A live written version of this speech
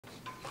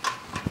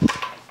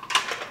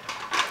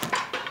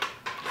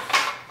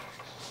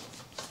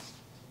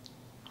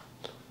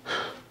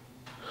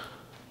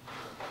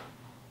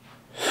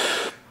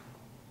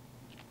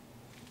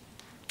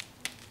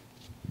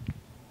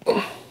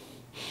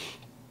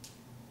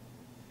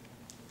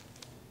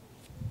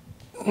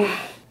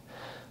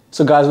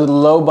So guys, with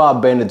low bar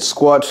bended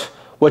squat,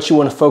 what you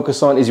want to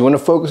focus on is you want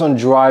to focus on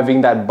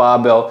driving that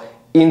barbell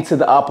into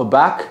the upper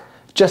back,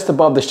 just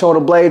above the shoulder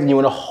blade, and you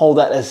want to hold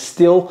that as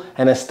still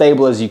and as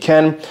stable as you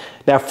can.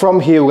 Now from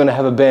here, we're going to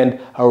have a bend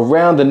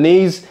around the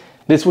knees.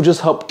 This will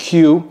just help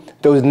cue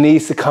those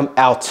knees to come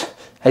out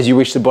as you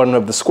reach the bottom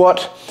of the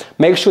squat.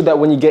 Make sure that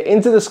when you get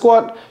into the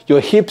squat, your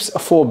hips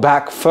fall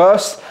back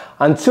first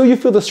until you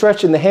feel the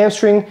stretch in the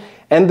hamstring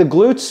and the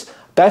glutes.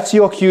 That's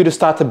your cue to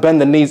start to bend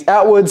the knees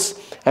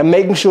outwards, and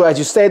making sure as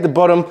you stay at the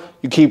bottom,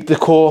 you keep the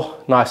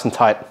core nice and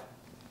tight.